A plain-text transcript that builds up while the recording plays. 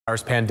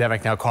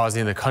Pandemic now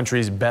causing the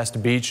country's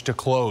best beach to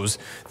close.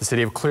 The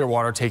city of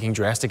Clearwater taking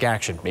drastic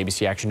action.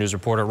 ABC Action News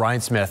reporter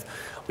Ryan Smith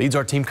leads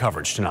our team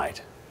coverage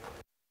tonight.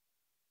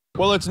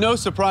 Well, it's no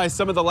surprise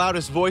some of the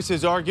loudest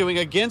voices arguing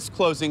against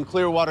closing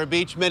Clearwater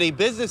Beach. Many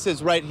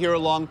businesses right here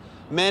along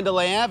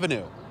Mandalay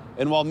Avenue.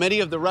 And while many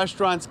of the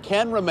restaurants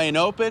can remain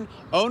open,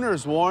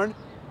 owners warn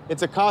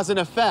it's a cause and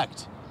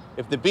effect.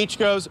 If the beach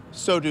goes,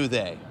 so do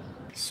they.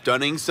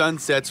 Stunning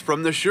sunsets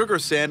from the sugar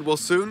sand will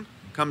soon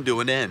come to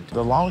an end.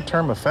 The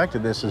long-term effect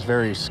of this is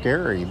very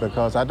scary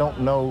because I don't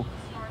know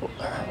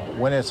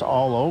when it's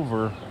all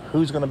over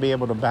who's going to be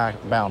able to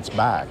bounce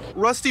back.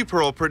 Rusty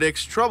Pearl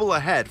predicts trouble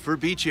ahead for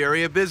beach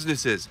area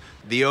businesses.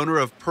 The owner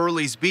of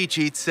Pearlie's Beach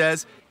Eats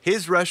says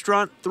his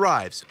restaurant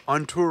thrives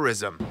on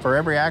tourism. For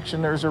every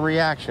action, there's a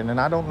reaction, and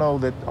I don't know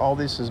that all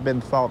this has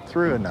been thought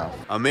through enough.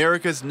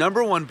 America's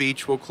 #1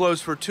 beach will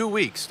close for 2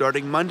 weeks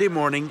starting Monday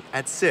morning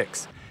at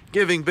 6,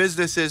 giving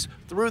businesses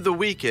through the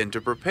weekend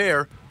to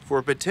prepare for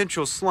a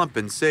potential slump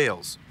in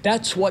sales.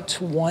 That's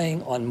what's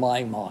weighing on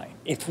my mind.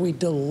 If we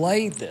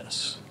delay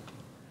this,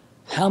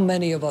 how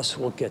many of us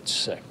will get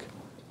sick?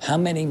 How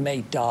many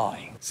may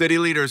die? City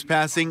leaders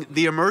passing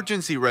the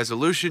emergency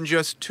resolution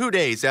just 2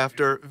 days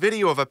after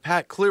video of a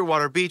packed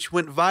Clearwater Beach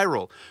went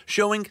viral,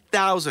 showing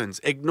thousands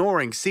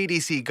ignoring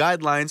CDC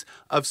guidelines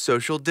of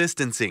social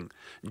distancing,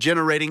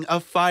 generating a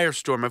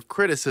firestorm of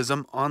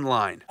criticism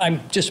online.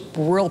 I'm just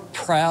real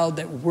proud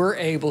that we're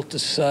able to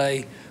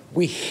say,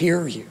 we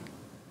hear you,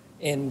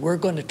 and we're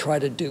going to try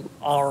to do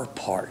our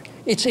part.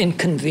 It's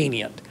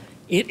inconvenient.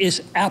 It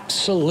is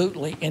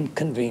absolutely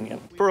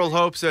inconvenient. Pearl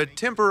hopes a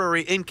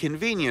temporary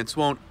inconvenience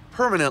won't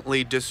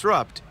permanently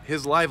disrupt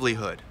his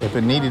livelihood. If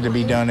it needed to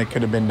be done, it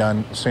could have been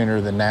done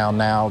sooner than now.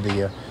 Now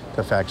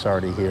the fact's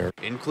already here.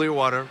 In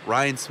Clearwater,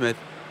 Ryan Smith,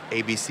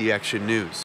 ABC Action News.